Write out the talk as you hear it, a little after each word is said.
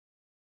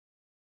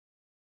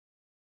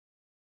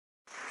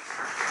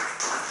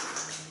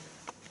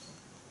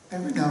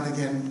Every now and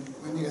again,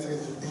 when you get an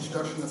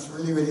introduction that's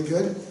really, really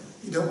good,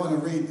 you don't want to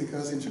read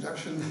because the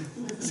introduction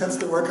sets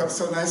the work up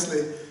so nicely,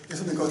 you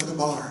suddenly go to the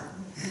bar.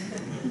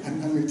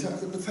 and we talk,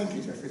 but thank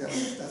you, Jeffrey,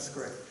 that's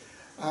great.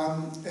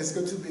 It's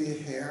good to be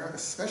here,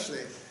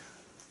 especially,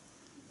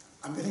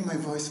 I'm getting my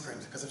voice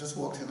print, because I just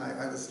walked in,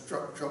 I was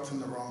dropped in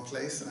the wrong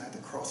place, and I had to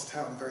cross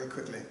town very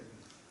quickly.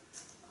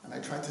 And I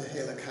tried to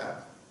hail a cab.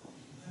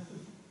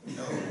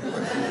 No,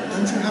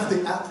 don't you have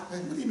the app?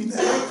 What do you mean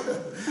the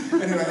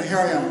app? Anyway, here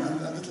I am,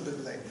 I'm a little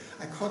bit late.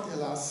 I caught you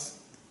last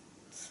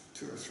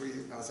 2 or 3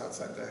 hours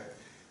outside there.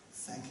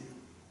 Thank you.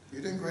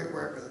 You're doing great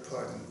work as a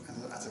poet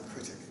and as a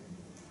critic.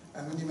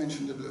 And when you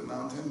mentioned the Blue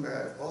Mountain,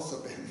 where I've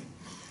also been,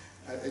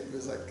 it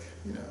was like,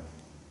 you know,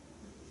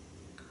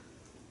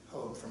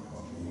 home from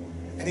home.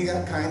 Any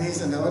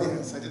Guyanese in the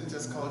audience? I didn't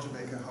just call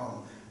Jamaica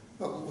home.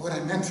 But what I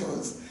meant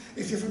was,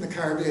 if you're from the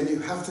Caribbean, you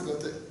have to go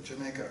to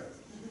Jamaica.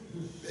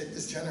 It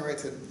is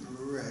generated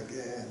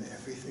reggae and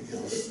everything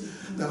else.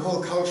 The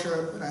whole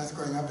culture, when I was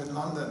growing up in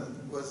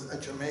London, was a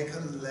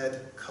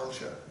Jamaican-led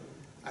culture.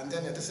 And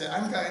then you had to say,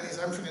 I'm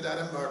Guyanese, I'm Trinidad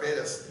and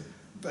Barbados.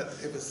 But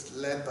it was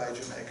led by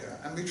Jamaica.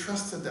 And we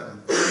trusted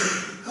them.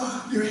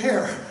 Oh, you're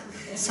here.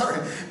 Sorry.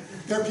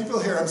 There are people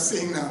here I'm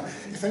seeing now.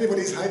 If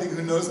anybody's hiding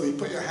who knows me,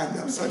 put your hand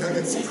up so I don't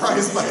get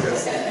surprised by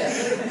this.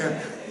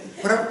 Yeah.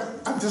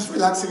 But I'm just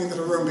relaxing into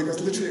the room because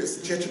literally it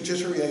was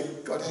jittery. I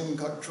got in,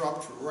 got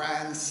dropped,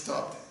 ran,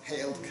 stopped,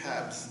 hailed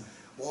cabs,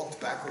 walked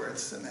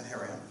backwards, and then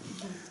here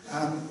I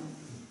am.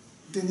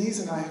 Denise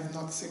and I have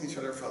not seen each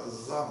other for a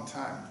long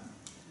time.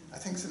 I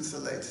think since the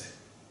late,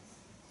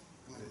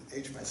 I'm going to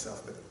age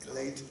myself, but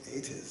late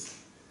 80s.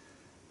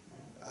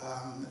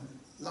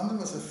 London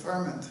was a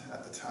ferment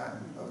at the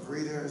time of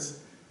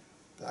readers,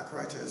 black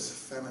writers,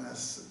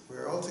 feminists. We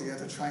were all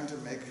together trying to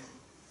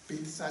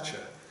beat Thatcher.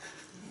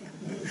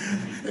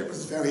 It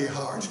was very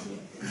hard.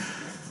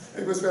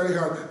 It was very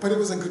hard, but it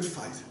was a good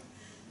fight.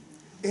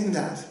 In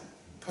that,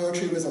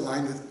 poetry was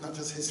aligned with not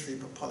just history,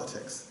 but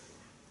politics.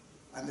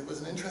 And it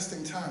was an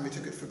interesting time. We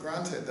took it for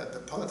granted that the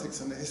politics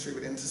and the history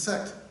would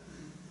intersect.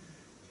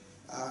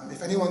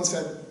 If anyone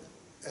said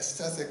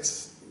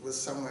aesthetics was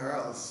somewhere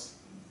else,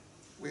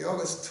 we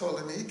always told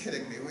them, are you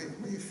kidding me? Where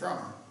are you from?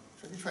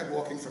 So we tried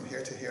walking from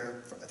here to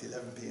here at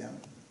 11 p.m.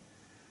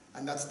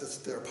 And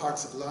there are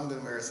parts of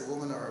London where as a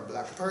woman or a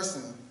black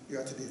person, you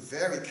have to be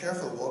very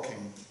careful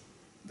walking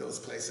those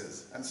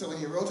places. And so when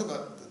you wrote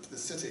about the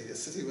city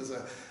was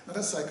not a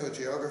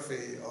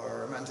psychogeography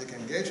or a romantic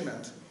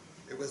engagement,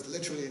 it was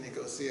literally a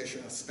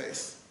negotiation of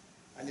space.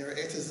 And your A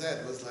to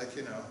Z was like,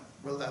 you know,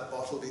 will that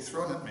bottle be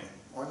thrown at me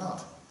or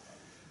not?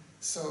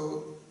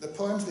 So the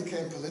poems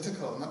became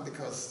political, not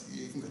because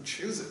you even could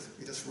choose it.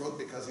 You just wrote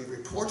because you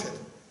reported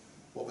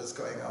what was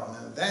going on.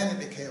 And then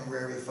it became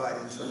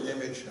rarefied into an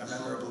image, a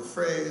memorable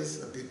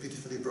phrase, a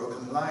beautifully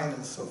broken line,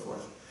 and so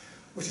forth.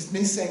 Which is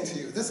me saying to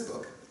you, this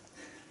book,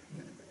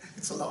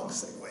 it's a long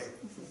segue,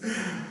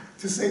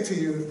 to say to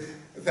you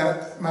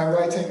that my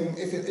writing,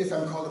 if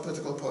I'm called a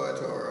political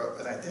poet or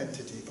an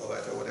identity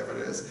poet or whatever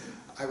it is,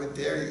 I would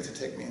dare you to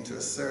take me into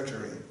a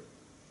surgery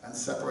and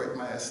separate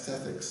my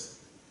aesthetics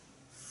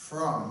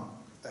from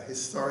a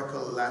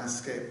historical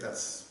landscape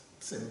that's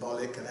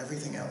symbolic and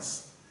everything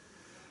else.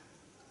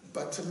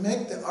 But to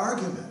make the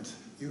argument,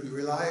 you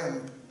rely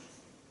on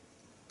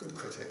good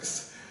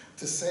critics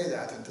to say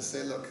that and to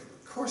say, look,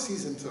 of course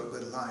he's into a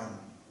good line,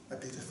 a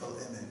beautiful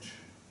image,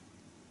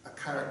 a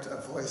character,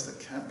 a voice that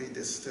can't be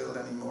distilled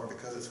anymore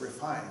because it's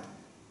refined.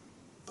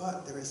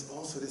 But there is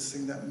also this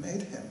thing that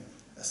made him,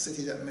 a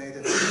city that made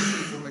him,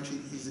 from which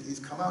he's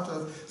come out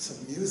of, some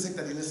music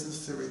that he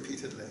listens to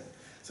repeatedly.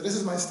 So this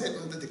is my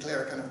statement to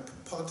declare a kind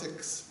of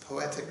politics,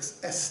 poetics,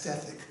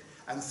 aesthetic,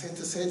 and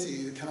to say to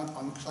you, you cannot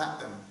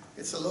unplait them.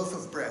 It's a loaf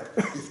of bread.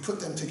 You've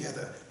put them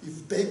together.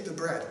 You've baked the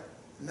bread.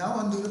 Now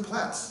undo the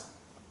plaits.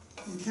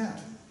 You can't.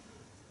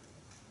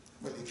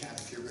 Well, you can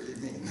if you're really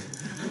mean.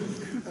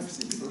 I've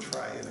seen people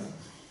try, you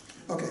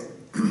know. Okay,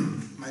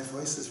 my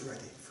voice is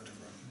ready for the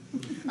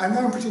room. I'm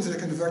now preaching to the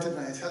converted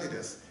when I tell you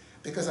this,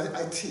 because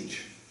I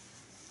teach.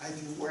 I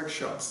do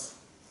workshops.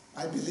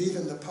 I believe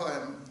in the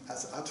poem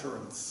as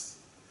utterance.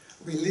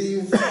 We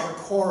leave our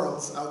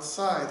quarrels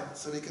outside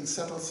so we can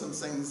settle some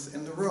things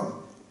in the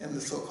room, in the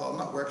so-called,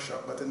 not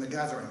workshop, but in the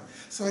gathering.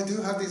 So I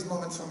do have these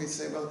moments when we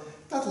say, well,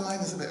 that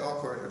line is a bit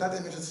awkward, or that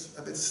image is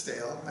a bit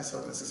stale. I saw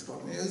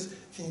Mrs. News.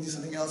 Can you do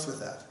something else with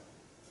that?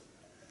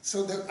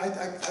 So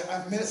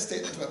I've made a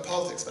statement about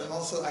politics, but I'm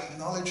also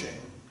acknowledging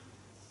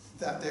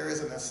that there is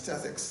an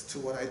aesthetics to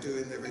what I do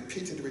in the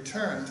repeated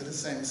return to the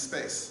same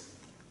space.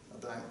 A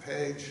blank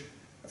page,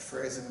 a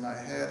phrase in my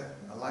head,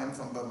 a line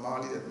from Bob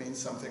Marley that means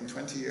something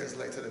 20 years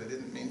later that it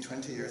didn't mean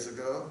 20 years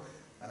ago,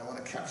 and I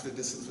want to capture the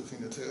distance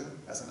between the two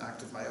as an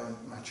act of my own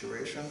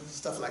maturation,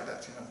 stuff like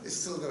that, you know, it's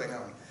still going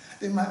on.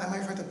 I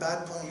might write a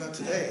bad poem about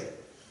today,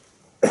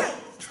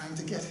 trying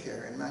to get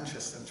here in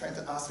Manchester, and trying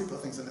to ask people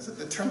things, and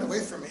they turned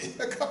away from me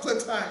a couple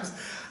of times.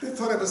 They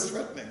thought I was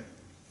threatening.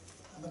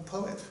 I'm a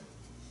poet.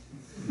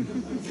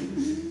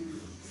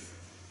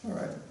 All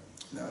right.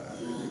 No,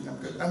 I'm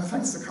good. and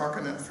thanks to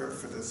Carcanet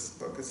for this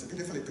book. It's a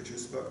beautifully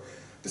produced book.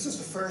 This is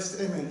the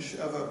first image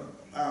of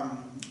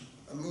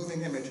a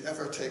moving image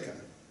ever taken.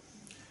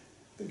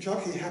 The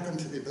jockey happened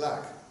to be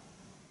black,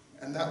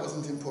 and that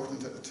wasn't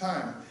important at the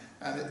time.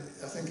 And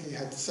I think he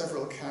had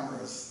several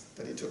cameras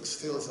that he took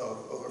stills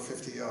of over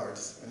 50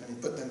 yards, and then he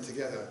put them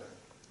together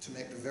to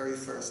make the very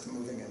first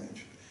moving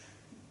image.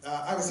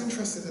 I was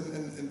interested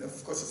in,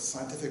 of course, it's a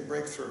scientific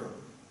breakthrough,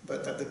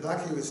 but that the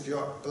blackie was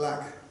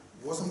black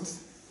wasn't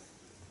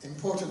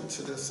important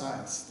to the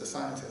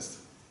scientist.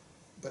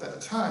 But at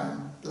the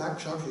time, black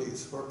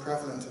jockeys were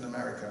prevalent in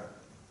America.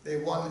 They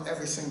won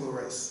every single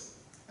race.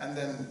 And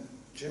then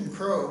Jim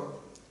Crow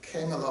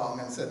came along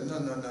and said,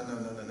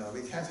 no,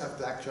 we can't have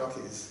black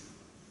jockeys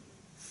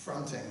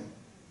fronting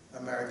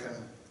American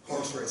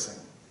horse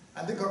racing.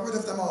 And they got rid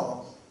of them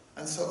all.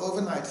 And so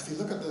overnight, if you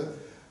look at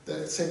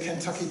the say,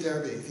 Kentucky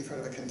Derby, if you've heard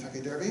of a Kentucky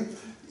Derby,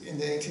 in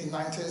the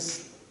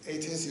 1890s,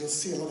 80s, you'll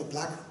see a lot of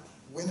black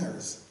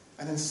winners.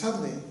 And then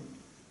suddenly,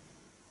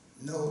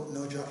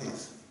 no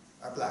jockeys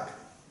are black.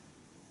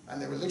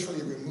 And they were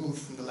literally removed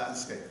from the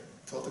landscape,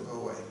 told to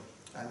go away,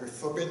 and were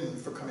forbidden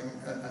for coming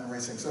and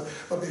racing. So,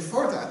 but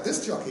before that,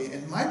 this jockey,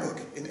 in my book,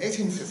 in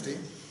 1850,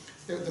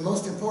 the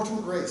most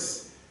important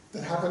race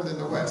that happened in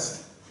the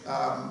West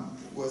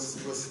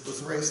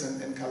was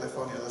raced in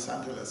California, Los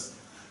Angeles.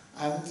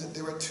 And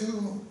there were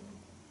two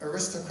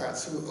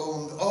aristocrats who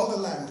owned all the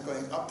land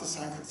going up to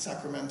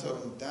Sacramento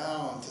and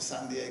down to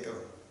San Diego.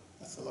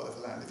 That's a lot of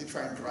land. If you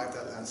try and drive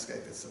that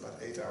landscape, it's about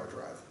an 8-hour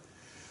drive.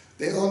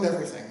 They owned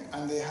everything,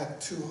 and they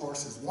had two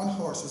horses. One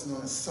horse is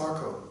known as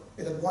Sarco.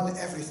 It had won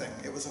everything.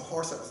 It was a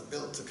horse that was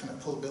built to kind of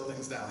pull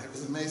buildings down. It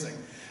was amazing.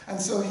 And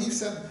so he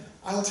said,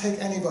 I'll take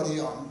anybody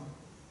on,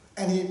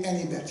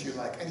 any bet you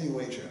like, any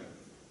wager.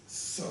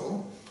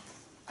 So,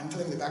 I'm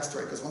telling the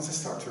backstory because once I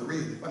start to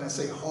read, when I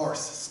say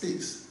horse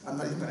speaks, I'm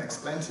not even going to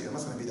explain to you, I'm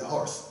not going to be the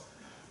horse.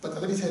 But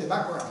let me tell you the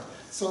background.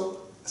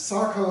 So,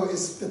 Sarco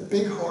is the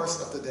big horse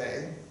of the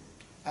day,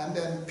 and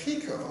then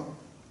Pico,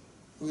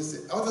 who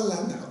is the other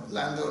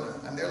landowner,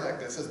 and they're like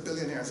this, as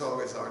billionaires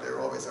always are, they're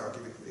always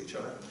arguing with each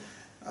other.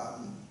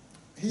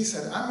 He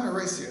said, I'm going to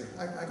race you.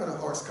 I got a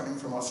horse coming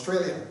from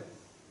Australia.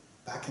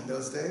 Back in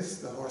those days,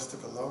 the horse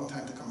took a long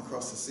time to come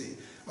across the sea.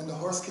 When the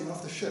horse came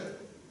off the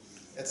ship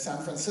at San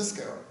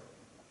Francisco,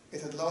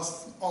 it had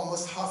lost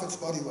almost half its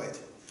body weight.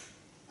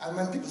 And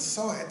when people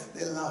saw it,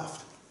 they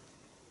laughed.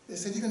 They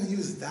said, you're going to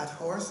use that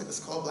horse, it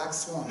was called Black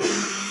Swan,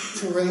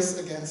 to race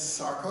against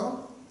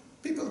Sarco?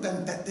 People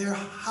then bet their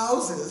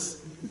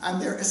houses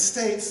and their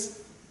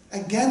estates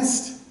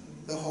against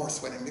the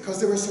horse winning because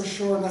they were so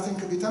sure nothing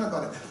could be done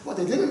about it. What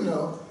they didn't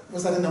know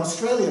was that in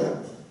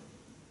Australia,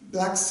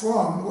 Black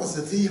Swan was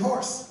the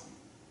horse.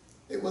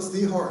 It was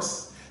the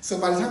horse. So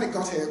by the time it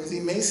got here, it was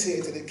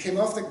emaciated. It came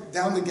off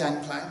down the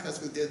gangplank,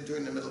 as we did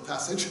during the Middle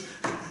Passage.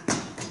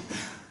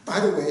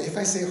 By the way, if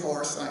I say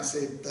horse and I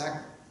say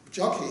black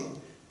jockey,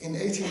 in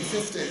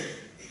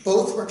 1850,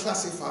 both were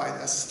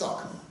classified as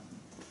stock.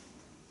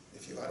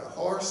 If you had a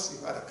horse,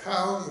 you had a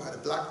cow, you had a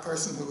black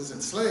person who was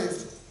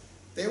enslaved,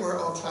 they were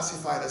all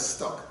classified as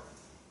stock.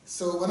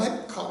 So when I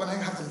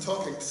have them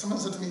talking, someone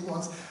said to me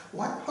once,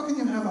 how can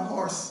you have a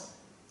horse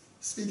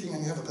speaking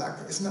and you have a black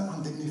person? Isn't that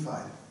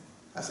undignified?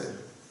 I said,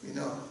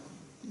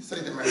 you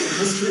studied American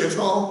history at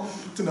all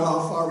to know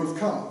how far we've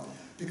come,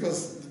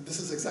 because this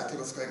is exactly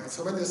what's going on.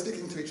 So when they're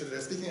speaking to each other,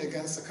 they're speaking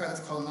against a kind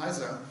of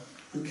colonizer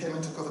who came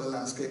and took over the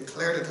landscape,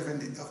 cleared it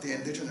of the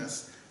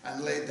indigenous,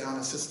 and laid down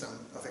a system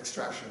of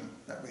extraction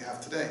that we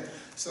have today.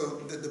 So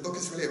the book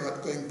is really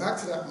about going back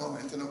to that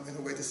moment in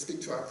a way to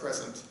speak to our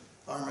present,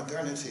 our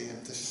modernity,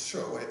 and to show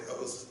what it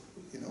owes,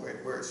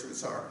 where its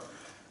roots are.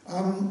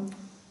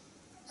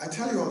 I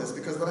tell you all this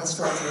because when I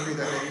start to read,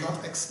 I will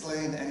not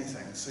explain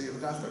anything. So you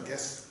would not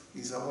guess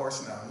he's a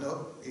horse now.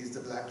 No, he's the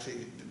black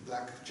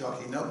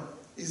jockey. No,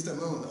 he's the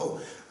moon.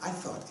 Oh, I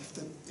thought if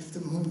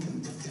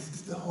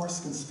the horse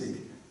can speak,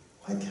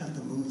 why can't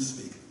the moon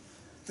speak?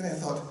 Then I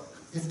thought,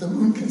 if the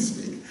moon can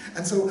speak.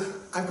 And so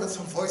I've got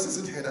some voices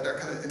in here that are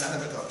kind of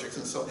inanimate objects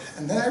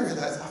and then I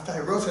realized after I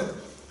wrote it,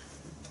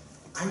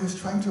 I was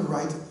trying to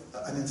write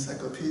an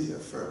encyclopedia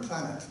for a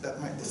planet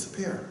that might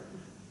disappear.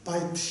 By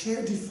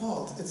sheer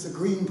default, it's a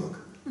green book.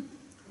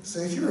 So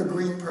if you're a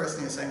green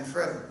person, you're saying,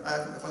 Fred,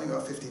 I've only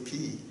got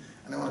 50p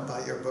and I want to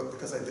buy your book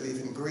because I believe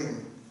in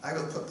green. I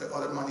will put the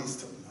other monies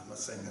to, I'm not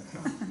saying that, no,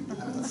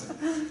 I'm not saying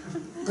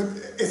that. But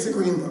it's a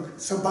green book.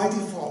 So by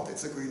default,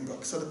 it's a green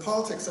book. So the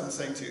politics I'm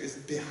saying to you is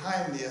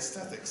behind the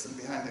aesthetics and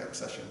behind the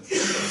obsessions.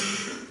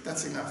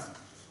 That's enough.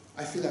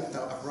 I feel like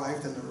now I've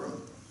arrived in the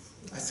room.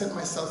 I set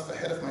myself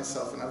ahead of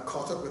myself and I've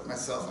caught up with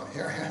myself and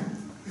here I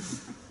am.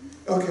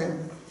 Okay,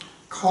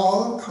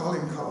 call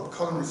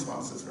and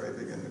response is very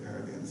big in the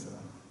Caribbean. So.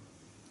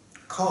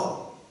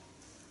 Call.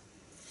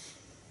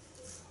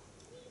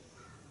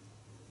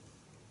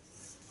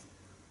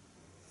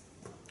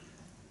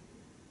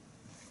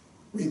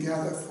 We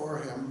gather for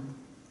him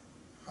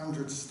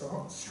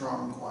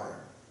 100-strong choir.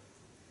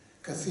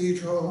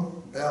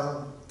 Cathedral,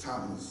 bell,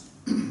 tongues.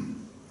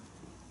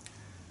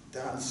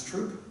 Dance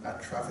troupe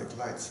at traffic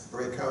lights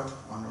break out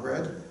on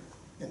red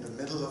in the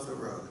middle of the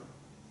road.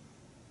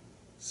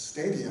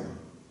 Stadium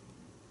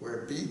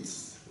where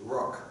beats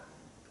rock,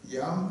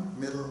 young,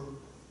 middle,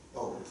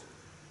 old.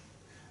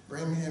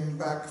 Bring him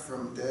back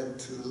from dead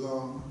too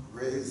long,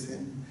 raise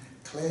him,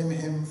 claim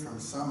him from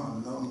some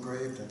unknown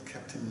grave that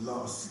kept him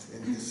lost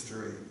in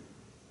history.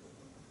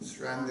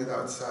 Stranded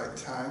outside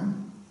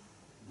time,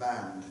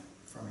 banned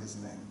from his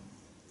name.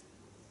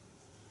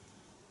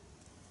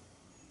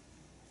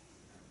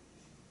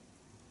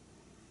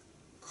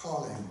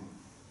 Calling,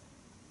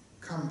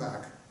 come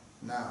back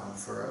now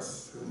for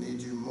us who need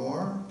you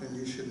more than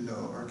you should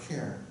know or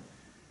care.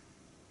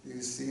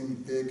 You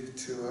seem big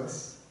to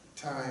us,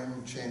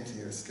 time chained to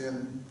your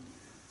skin,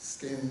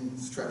 skin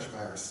stretched by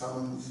our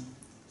summons,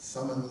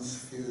 summons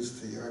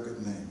fused to your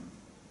good name.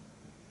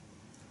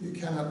 You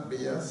cannot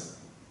be us,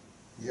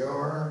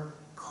 your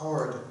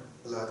cord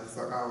blood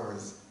for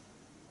ours.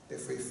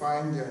 If we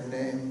find your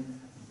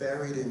name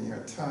buried in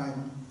your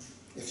time,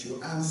 if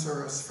you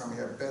answer us from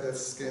your bed of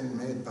skin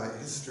made by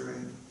history,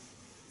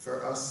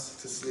 for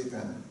us to sleep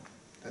in,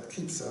 that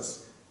keeps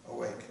us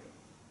awake.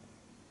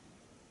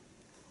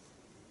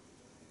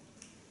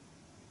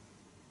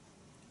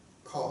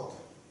 Called.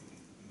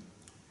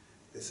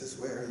 This is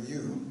where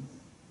you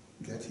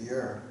get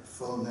your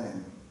full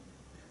name.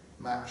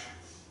 Match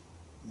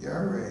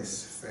your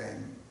race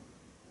fame.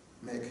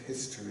 Make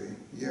history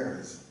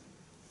yours.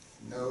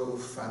 No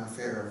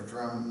fanfare of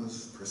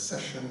drums,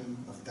 procession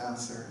of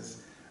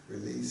dancers,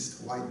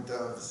 released white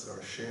doves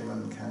or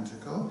shaman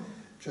canticle,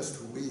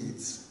 just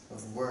weeds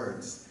of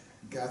words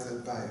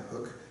gathered by a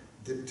hook,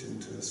 dipped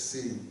into a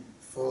sea,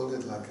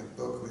 folded like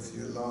a book with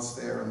you lost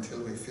there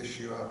until we fish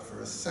you out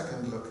for a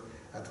second look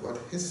at what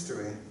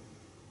history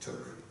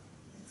took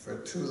for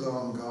too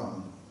long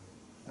gone,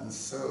 and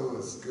so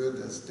as good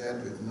as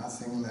dead with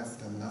nothing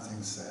left and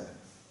nothing said.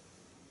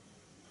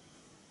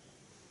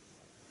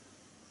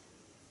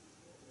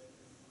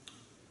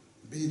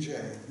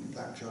 BJ,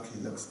 Black Jockey,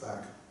 looks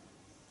back.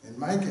 In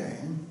my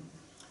game,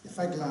 if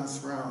I glance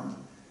round,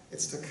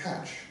 it's to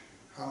catch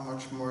how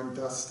much more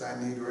dust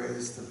I need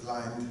raised to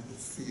blind the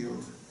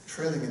field,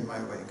 trailing in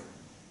my wake.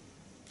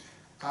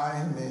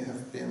 I may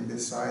have been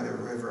beside a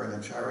river in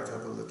a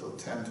charitable little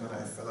tent when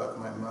I fell out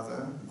my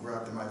mother,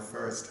 grabbed my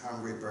first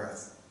hungry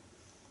breath.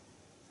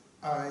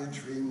 I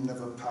dreamed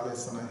of a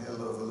palace on a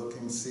hill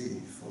overlooking sea,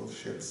 full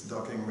ships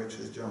docking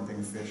riches,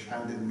 jumping fish,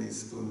 handed me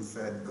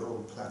spoon-fed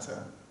gold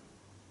platter.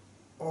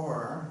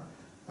 Or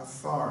a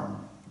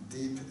farm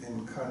deep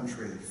in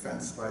country,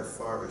 fenced by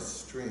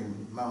forest,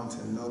 stream,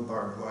 mountain, no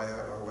barbed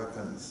wire or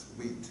weapons,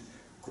 wheat,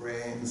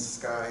 grain,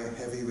 sky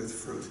heavy with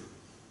fruit.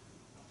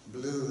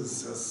 Blues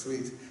so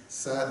sweet,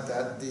 sad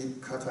that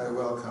deep cut I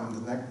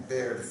welcomed, neck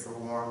bared for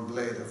warm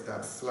blade of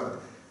that flood,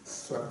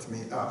 swept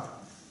me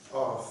up,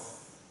 off.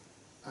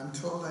 I'm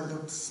told I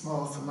looked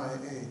small for my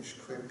age,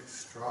 quick,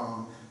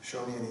 strong,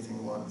 show me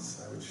anything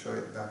once, I would show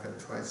it back at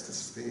twice the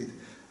speed.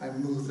 I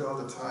moved all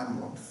the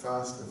time, walked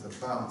fast with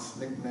a bounce,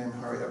 nickname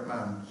Hurry Up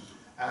Man.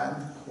 And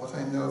what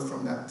I know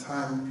from that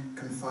time,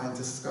 confined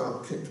to skull,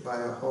 kicked by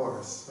a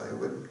horse, I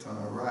whipped on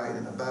a ride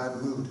in a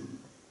bad mood.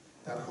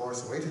 That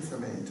horse waited for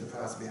me to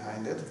pass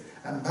behind it,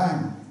 and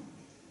bang,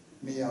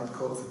 me out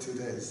cold for 2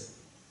 days.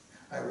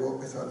 I woke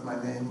without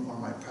my name or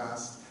my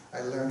past.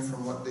 I learned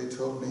from what they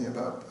told me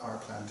about our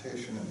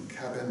plantation and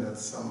cabin that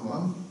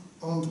someone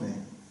owned me.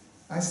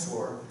 I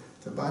swore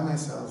to buy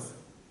myself,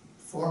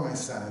 for my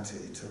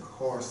sanity, took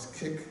horse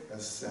kick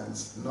as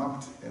sense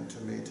knocked into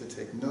me to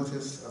take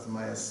notice of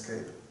my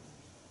escape.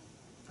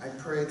 I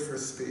prayed for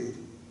speed.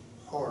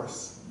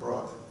 Horse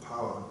brought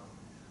power.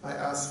 I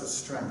asked for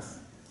strength.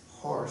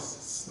 Horse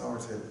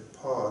snorted,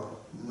 pawed,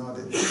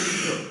 nodded,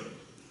 shook.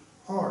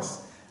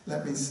 Horse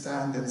let me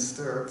stand in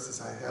stirrups as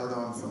I held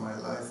on for my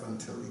life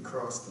until we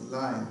crossed the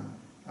line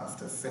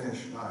after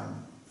finish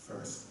line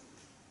first.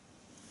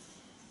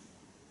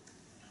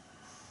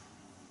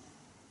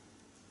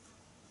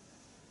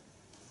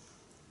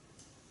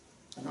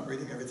 I'm not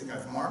reading everything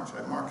I've marked.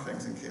 I mark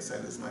things in case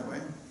I lose my way,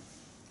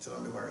 so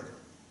don't be worried.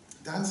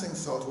 Dancing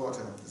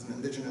Saltwater is an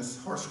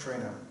indigenous horse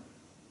trainer.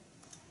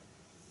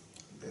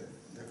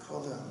 They're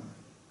called,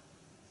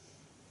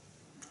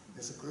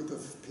 there's a group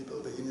of people,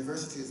 the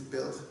university is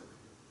built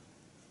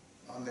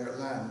on their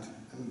land,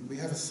 and we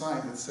have a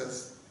sign that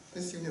says,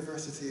 this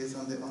university is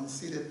on the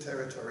unceded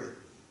territory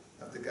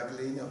of the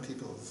Gabelino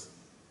peoples.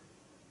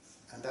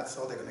 And that's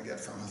all they're going to get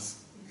from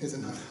us. Here's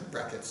in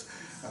brackets.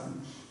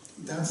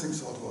 Dancing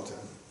Saltwater.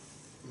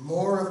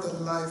 More of the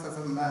life of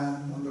a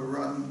man on the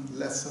run,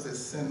 less of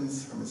his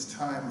sins from his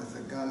time with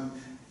a gun.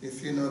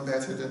 If you know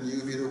better than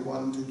you be the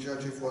one to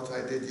judge if what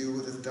I did you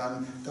would have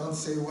done. Don't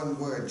say one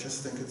word,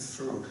 just think it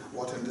through.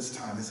 What in this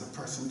time is a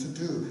person to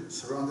do?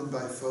 Surrounded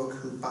by folk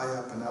who buy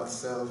up and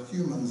outsell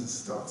humans as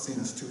stock, seen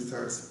as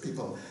 2/3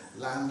 people.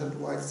 Land and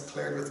wives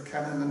cleared with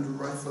cannon and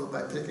rifle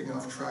by picking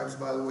off tribes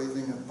while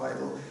waving a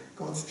Bible.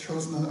 God's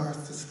chosen on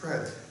earth to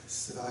spread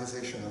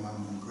civilization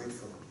among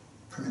ungrateful,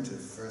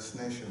 primitive First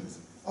Nations.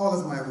 All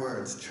of my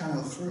words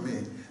channel through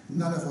me.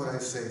 None of what I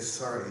say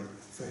sorry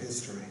for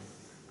history.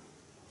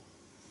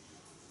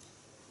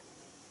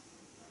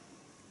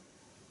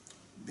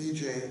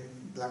 BJ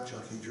Black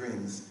Jockey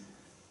dreams.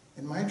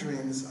 In my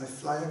dreams, I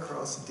fly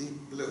across deep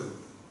blue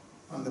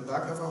on the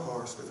back of a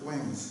horse with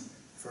wings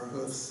for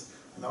hoofs,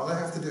 and all I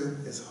have to do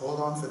is hold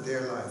on for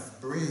dear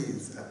life,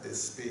 breathe at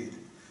this speed.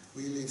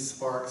 We leave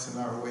sparks in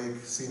our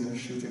wake, seen as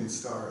shooting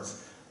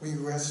stars. We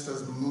rest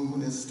as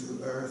moon is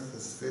to earth,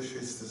 as fish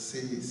is to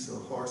sea, so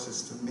horse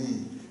is to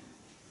me.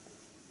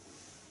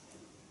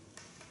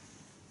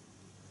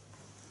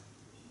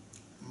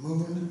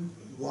 Moon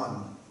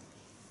 1.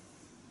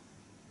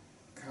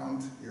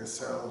 Count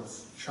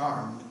yourselves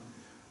charmed.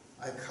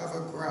 I cover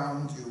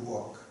ground you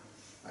walk.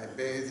 I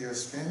bathe your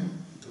skin,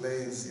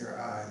 glaze your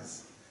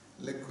eyes.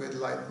 Liquid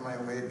light my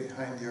way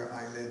behind your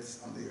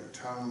eyelids, under your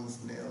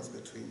tongue's nails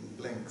between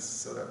blinks,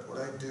 so that what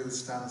I do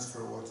stands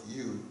for what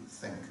you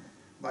think.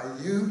 By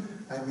you,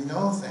 I mean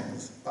all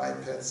things,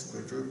 bipeds,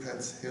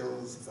 quadrupeds,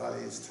 hills,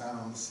 valleys,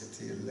 towns,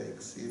 city,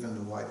 lakes, even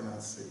the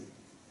wide-mouthed sea.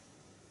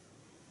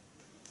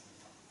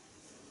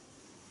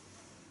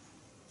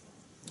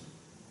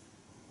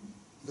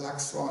 Black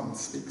Swan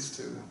speaks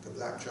to the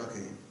Black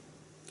Jockey.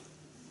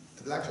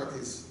 The Black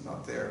Jockey's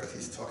not there, but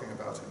he's talking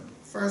about him.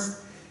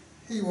 First,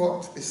 he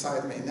walked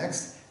beside me.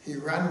 Next, he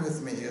ran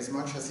with me as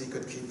much as he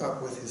could keep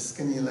up with his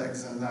skinny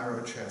legs and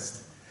narrow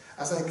chest.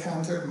 As I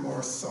cantered,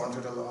 Morse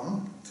sauntered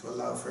along to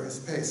allow for his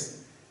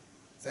pace.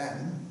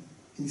 Then,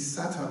 he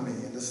sat on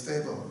me in the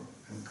stable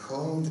and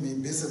combed me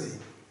busily,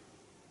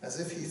 as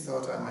if he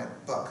thought I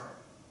might buck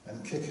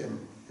and kick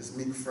him, his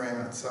meek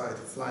frame outside,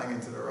 flying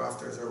into the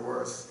rafters or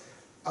worse,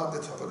 out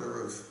the top of the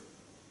roof.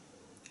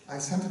 I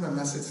sent him a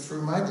message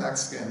through my black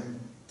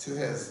skin to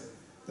his.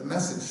 The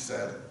message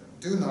said,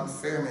 "Do not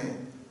fear me,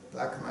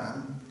 black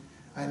man.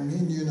 I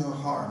mean you no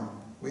harm.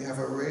 We have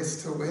a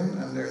race to win,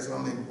 and there's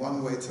only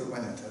one way to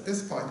win it." At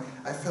this point,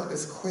 I felt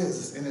this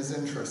quiz in his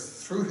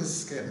interest, through his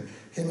skin,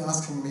 him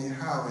asking me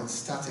how, in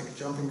static,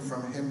 jumping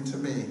from him to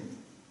me.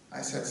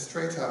 I said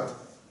straight out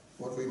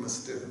what we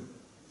must do.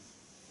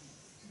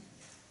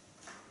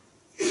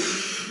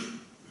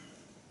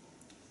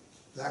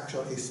 Black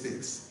Jockey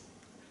speaks.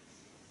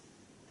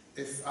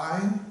 If I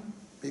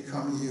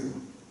become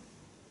you,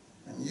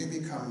 and you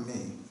become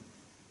me,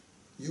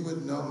 you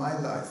would know my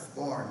life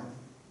born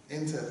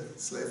into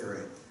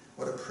slavery.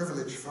 What a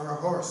privilege for a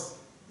horse.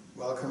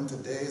 Welcome to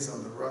days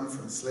on the run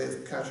from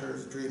slave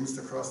catchers, dreams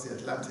to cross the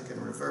Atlantic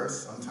in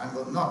reverse,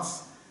 untangle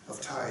knots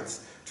of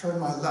tides, turn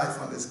my life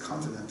on this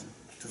continent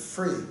to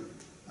free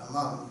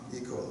among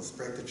equals,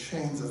 break the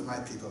chains of my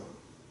people.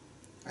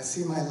 I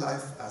see my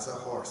life as a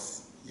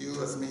horse,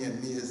 you as me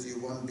and me as you,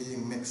 one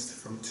being mixed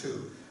from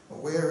two.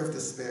 Aware of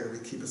despair, we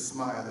keep a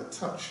smile, a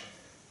touch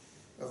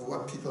of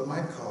what people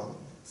might call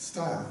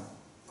style.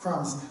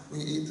 Crumbs, we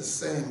eat the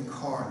same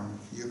corn.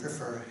 You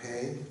prefer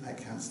hay? I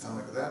can't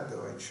stomach that,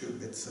 though I chew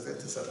bits of it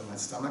to settle my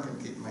stomach and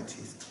keep my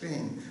teeth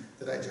clean.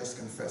 Did I just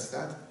confess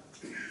that?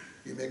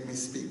 You make me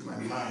speak my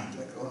mind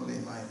like only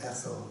my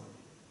Ethel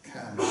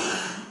can.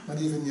 Not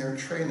even your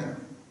trainer,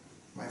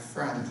 my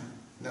friend,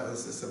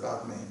 knows this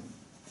about me,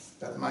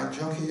 that my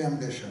jockey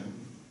ambition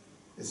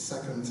is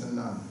second to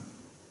none.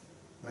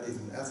 Not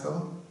even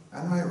Ethel,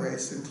 and my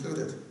race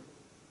included.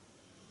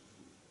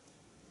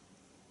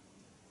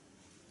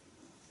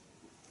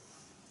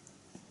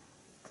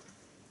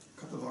 A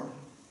couple more.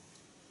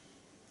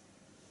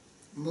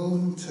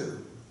 Moon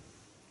 2.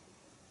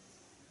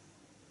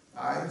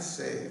 I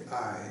say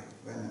I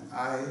when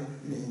I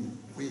mean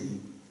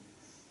we.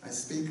 I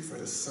speak for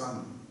the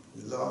sun,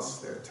 who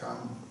lost their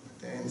tongue,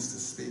 but deigns to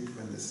speak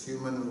when this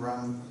human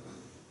run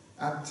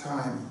at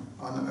time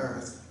on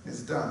earth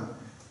is done,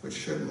 which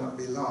should not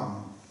be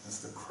long, as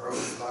the crow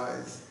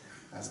flies,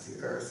 as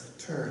the earth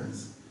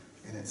turns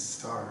in its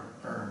star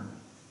urn.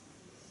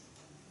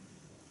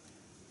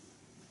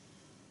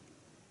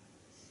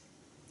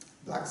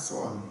 Black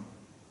Swan,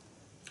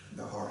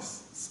 the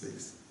horse,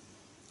 speaks.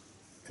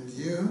 And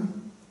you,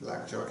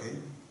 Black Jockey,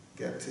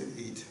 get to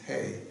eat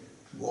hay,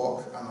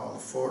 walk on all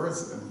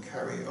fours, and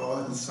carry all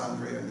and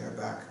sundry on your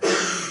back.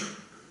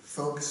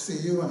 Folk see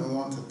you and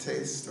want a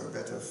taste or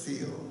better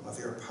feel of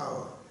your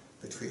power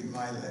between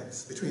my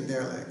legs, between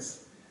their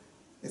legs.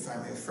 If I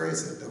may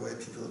phrase it the way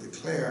people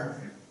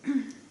declare,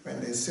 when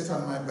they sit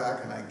on my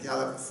back and I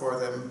gallop for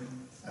them,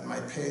 and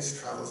my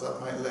pace travels up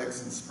my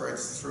legs and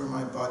spreads through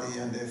my body,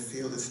 and they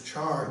feel this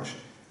charge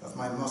of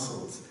my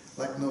muscles,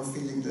 like no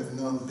feeling they've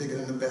known, bigger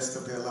than the best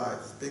of their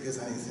lives, big as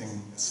anything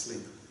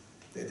asleep.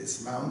 They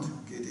dismount,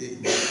 giddy,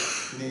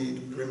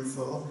 kneed,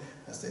 brimful,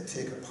 as they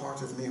take a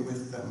part of me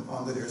with them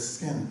under their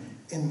skin,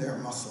 in their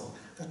muscle,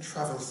 that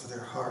travels to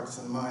their hearts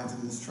and minds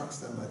and instructs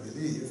them, I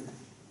believe,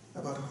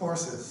 about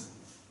horses,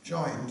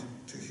 joined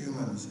to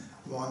humans,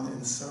 one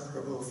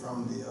inseparable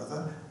from the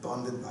other,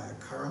 bonded by a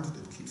current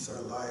that keeps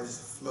our lives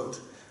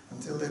afloat,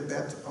 until they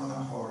bet on a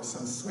horse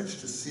and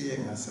switch to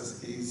seeing us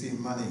as easy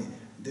money,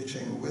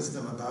 ditching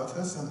wisdom about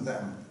us and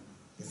them,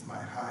 with my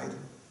hide,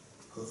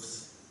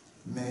 hoofs,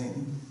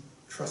 mane,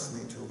 trust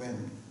me to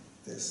win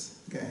this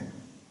game.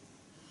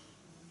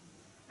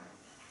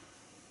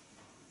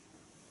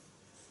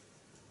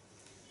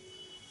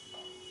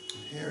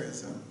 Here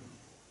is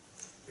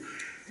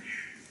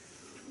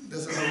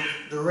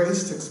the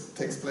race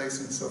takes place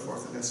and so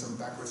forth, and there's some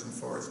backwards and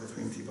forwards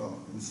between people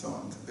and so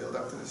on to build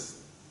up to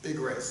this big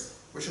race,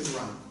 which is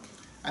run.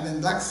 And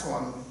then Black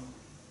Swan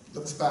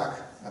looks back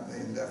at the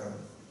endeavor.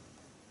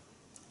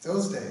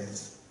 Those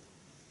days,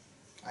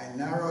 I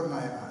narrowed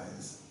my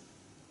eyes,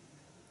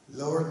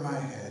 lowered my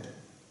head,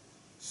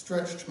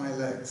 stretched my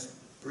legs.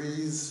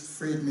 Breeze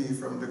freed me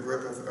from the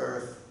grip of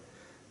earth.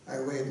 I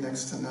weighed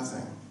next to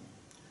nothing.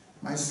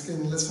 My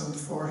skin listened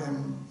for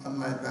him on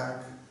my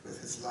back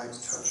with his light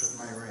touch of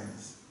my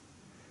reins.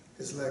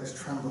 His legs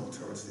trembled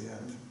towards the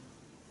end.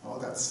 All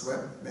that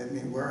sweat made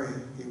me worry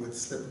he would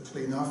slip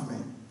clean off me.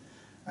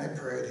 I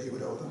prayed he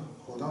would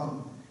hold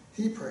on.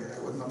 He prayed I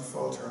would not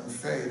falter and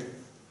fade.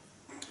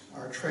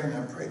 Our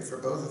trainer prayed for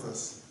both of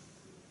us.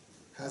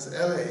 Has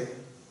LA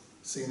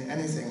seen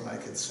anything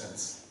like it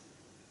since?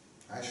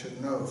 I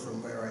should know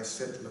from where I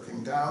sit,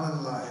 looking down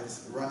on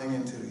lives running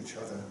into each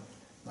other,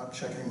 not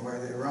checking where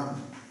they run.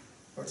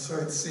 But so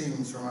it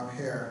seems from up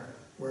here,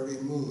 where we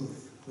move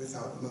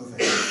without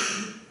moving,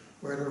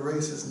 where the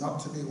race is not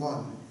to be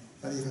won,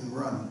 not even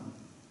run,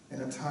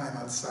 in a time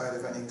outside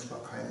of any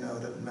clock I know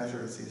that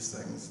measures these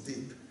things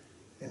deep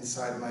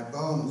inside my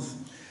bones.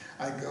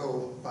 I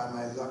go by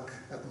my luck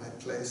at my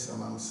place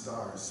among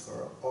stars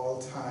for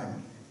all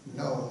time,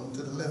 known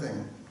to the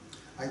living.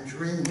 I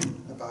dream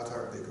about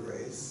our big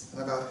race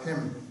and about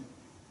him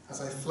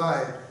as I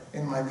fly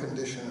in my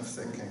condition of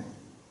thinking,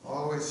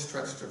 always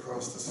stretched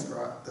across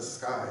the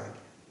sky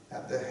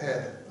at the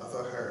head of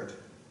a herd.